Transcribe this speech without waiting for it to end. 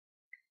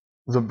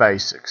The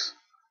basics.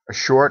 A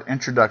short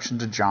introduction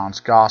to John's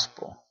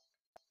Gospel.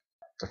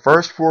 The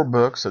first 4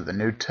 books of the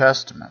New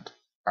Testament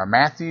are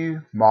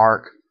Matthew,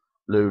 Mark,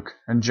 Luke,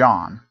 and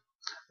John.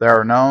 They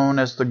are known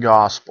as the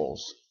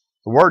Gospels.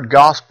 The word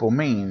gospel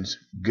means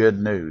good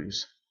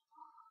news.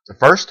 The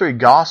first 3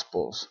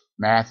 Gospels,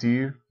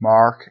 Matthew,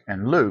 Mark,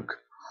 and Luke,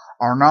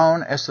 are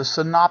known as the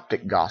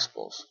synoptic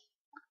Gospels.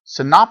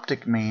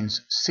 Synoptic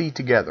means see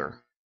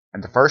together,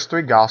 and the first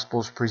 3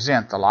 Gospels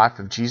present the life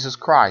of Jesus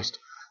Christ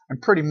in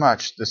pretty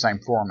much the same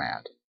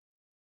format.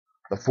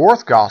 The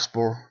 4th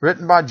Gospel,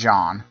 written by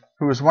John,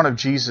 who was one of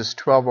Jesus'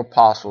 12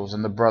 apostles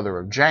and the brother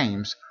of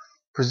James,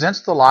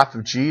 presents the life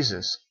of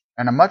Jesus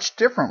in a much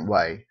different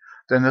way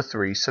than the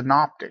 3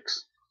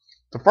 synoptics.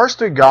 The first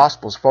 3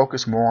 Gospels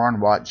focus more on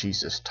what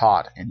Jesus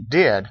taught and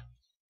did.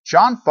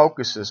 John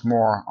focuses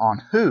more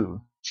on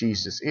who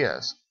Jesus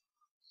is.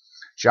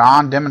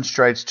 John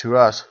demonstrates to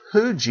us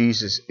who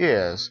Jesus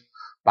is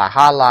by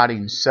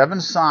highlighting 7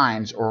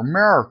 signs or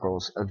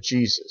miracles of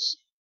Jesus.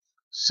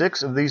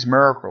 6 of these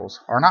miracles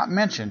are not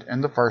mentioned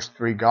in the first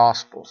 3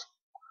 Gospels.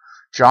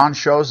 John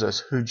shows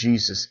us who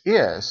Jesus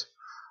is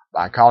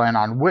by calling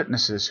on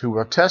witnesses who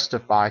will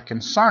testify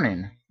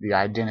concerning the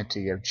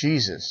identity of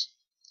Jesus.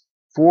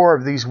 4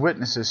 of these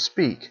witnesses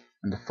speak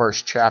in the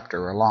first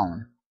chapter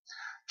alone.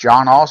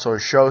 John also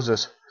shows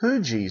us who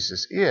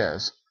Jesus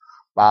is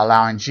by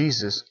allowing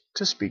Jesus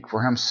to speak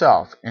for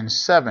himself in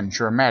 7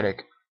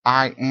 dramatic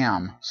I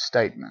am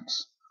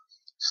statements.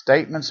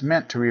 Statements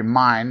meant to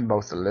remind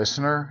both the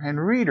listener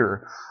and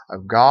reader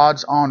of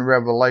God's own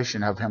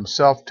revelation of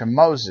himself to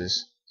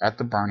Moses at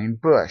the burning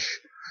bush.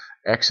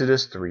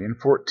 Exodus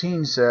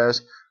 3:14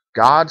 says,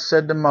 God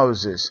said to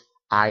Moses,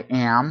 I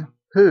am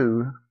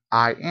who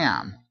I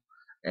am.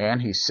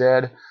 And he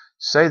said,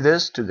 say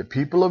this to the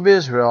people of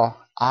Israel,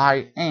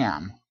 I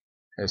am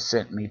has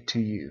sent me to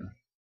you.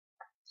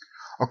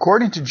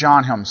 According to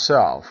John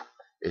himself,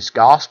 his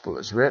gospel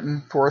is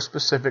written for a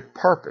specific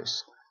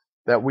purpose,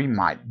 that we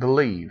might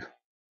believe.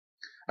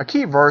 A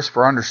key verse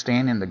for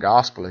understanding the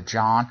Gospel of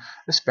John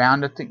is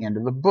found at the end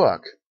of the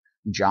book.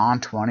 In John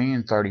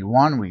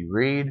 20:31 we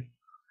read,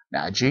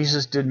 Now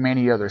Jesus did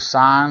many other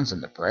signs in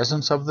the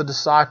presence of the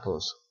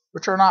disciples,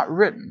 which are not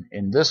written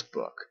in this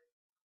book.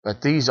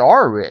 But these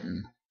are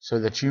written so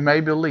that you may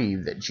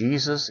believe that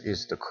Jesus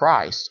is the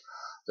Christ,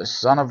 the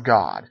Son of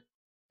God,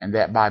 and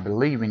that by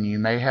believing you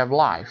may have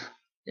life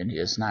in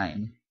his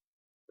name.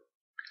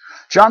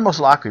 John most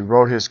likely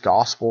wrote his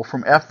Gospel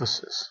from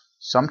Ephesus,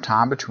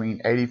 sometime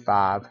between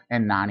 85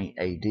 and 90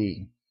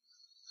 AD.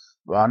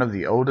 One of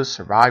the oldest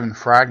surviving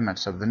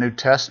fragments of the New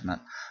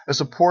Testament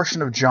is a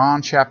portion of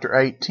John chapter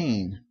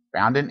 18,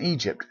 found in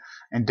Egypt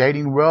and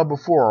dating well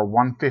before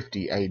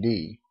 150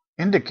 AD,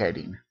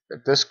 indicating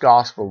that this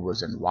Gospel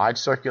was in wide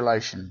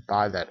circulation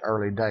by that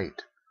early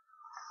date.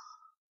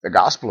 The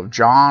Gospel of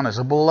John is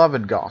a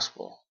beloved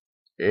Gospel.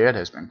 It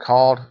has been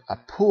called a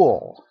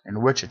pool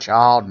in which a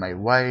child may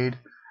wade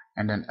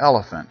and an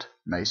elephant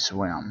may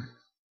swim.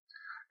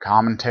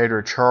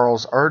 Commentator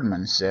Charles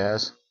Erdman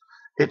says,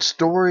 its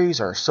stories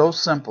are so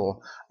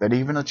simple that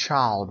even a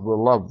child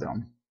will love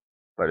them,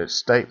 but its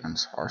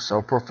statements are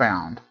so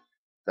profound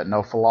that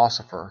no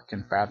philosopher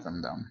can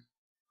fathom them.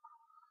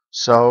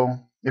 So,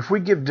 if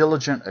we give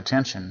diligent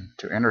attention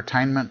to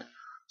entertainment,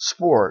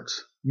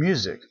 sports,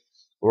 music,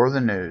 or the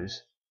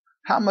news,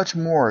 how much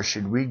more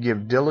should we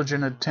give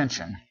diligent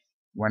attention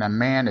when a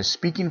man is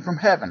speaking from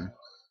heaven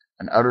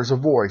and utters a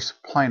voice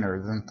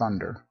plainer than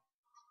thunder?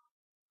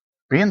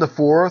 Being the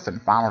 4th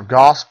and final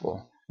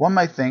Gospel, one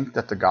may think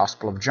that the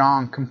Gospel of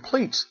John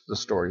completes the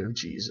story of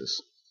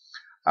Jesus.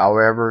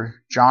 However,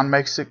 John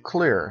makes it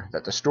clear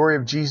that the story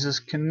of Jesus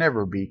can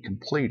never be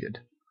completed.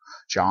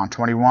 John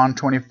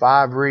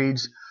 21:25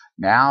 reads,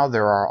 Now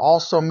there are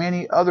also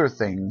many other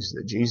things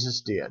that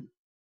Jesus did.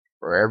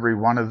 For every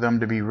one of them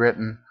to be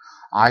written,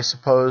 I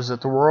suppose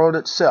that the world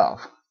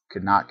itself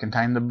could not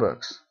contain the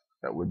books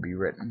that would be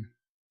written.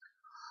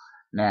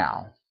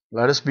 Now,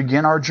 let us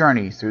begin our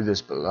journey through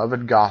this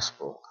beloved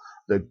Gospel,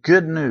 the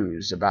good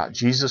news about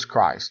Jesus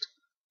Christ,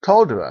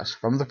 told to us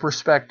from the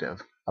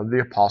perspective of the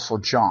Apostle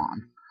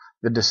John,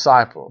 the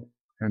disciple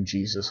whom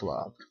Jesus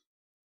loved.